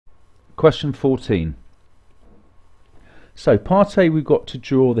Question 14. So part A, we've got to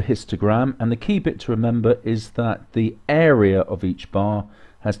draw the histogram, and the key bit to remember is that the area of each bar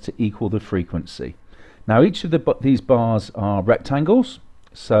has to equal the frequency. Now each of these bars are rectangles,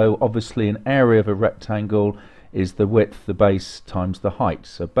 so obviously an area of a rectangle is the width, the base times the height.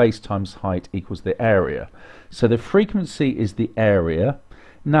 So base times height equals the area. So the frequency is the area.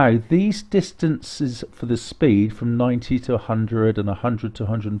 Now these distances for the speed from 90 to 100 and 100 to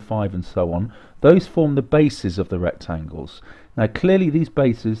 105 and so on, those form the bases of the rectangles. Now clearly these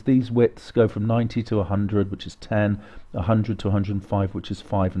bases, these widths go from 90 to 100, which is 10, 100 to 105, which is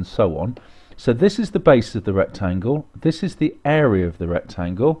 5, and so on. So this is the base of the rectangle, this is the area of the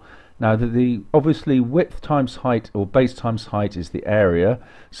rectangle. Now the obviously width times height, or base times height, is the area.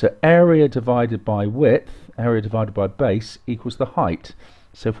 So area divided by width, area divided by base, equals the height.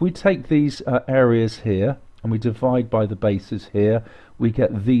 So if we take these areas here and we divide by the bases here, we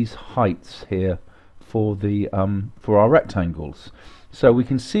get these heights here for the for our rectangles. So we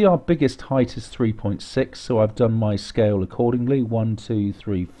can see our biggest height is 3.6, so I've done my scale accordingly, 1, 2,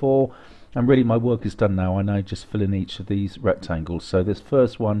 3, 4, and really my work is done now. I now just fill in each of these rectangles. So this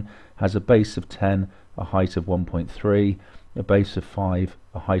first one has a base of 10, a height of 1.3, a base of 5,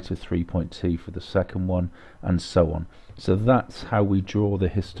 a height of 3.2 for the second one, and so on. So that's how we draw the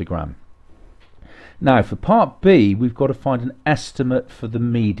histogram. Now for part B, we've got to find an estimate for the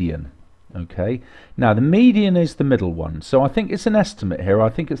median. Okay, now the median is the middle one, so I think it's an estimate here. I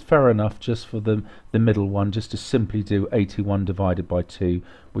think it's fair enough just for the middle one, just to simply do 81 divided by 2,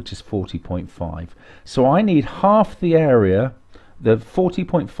 which is 40.5. So I need half the area, the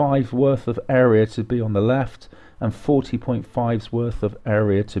 40.5 worth of area to be on the left and 40.5's worth of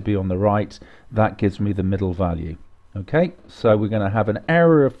area to be on the right. That gives me the middle value. Okay, so we're going to have an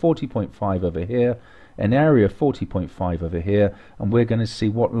area of 40.5 over here, an area of 40.5 over here, and we're going to see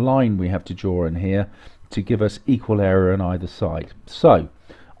what line we have to draw in here to give us equal area on either side. So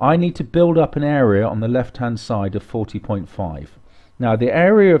I need to build up an area on the left hand side of 40.5. Now the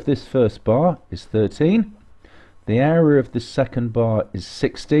area of this first bar is 13, the area of the second bar is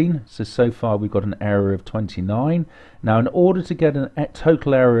 16, so far we've got an area of 29. Now in order to get a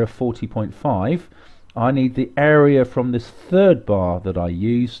total area of 40.5, I need the area from this third bar that I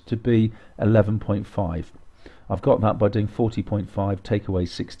used to be 11.5. I've got that by doing 40.5, take away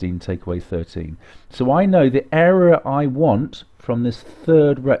 16, take away 13. So I know the area I want from this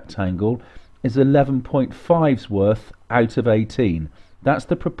third rectangle is 11.5's worth out of 18. That's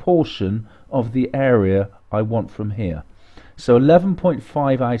the proportion of the area I want from here. So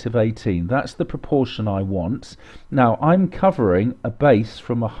 11.5 out of 18, that's the proportion I want. Now I'm covering a base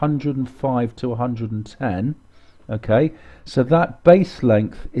from 105 to 110. Okay, so that base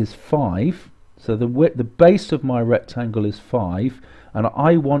length is 5. So the base of my rectangle is 5, and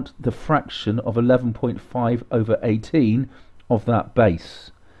I want the fraction of 11.5 over 18 of that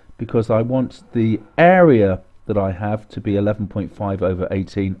base, because I want the area that I have to be 11.5 over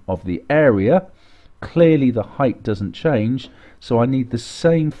 18 of the area. Clearly the height doesn't change, so I need the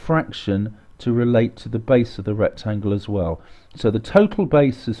same fraction to relate to the base of the rectangle as well. So the total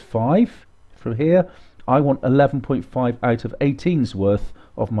base is 5 from here. I want 11.5 out of 18's worth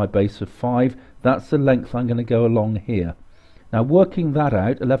of my base of 5. That's the length I'm going to go along here. Now working that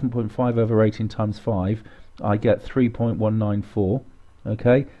out, 11.5 over 18 times 5, I get 3.194.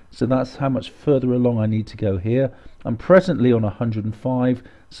 Okay, so that's how much further along I need to go here. I'm presently on 105,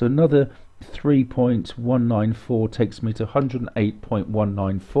 so another 3.194 takes me to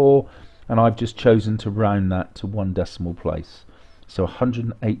 108.194, and I've just chosen to round that to 1 decimal place. So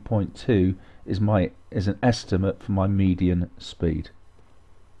 108.2 is an estimate for my median speed.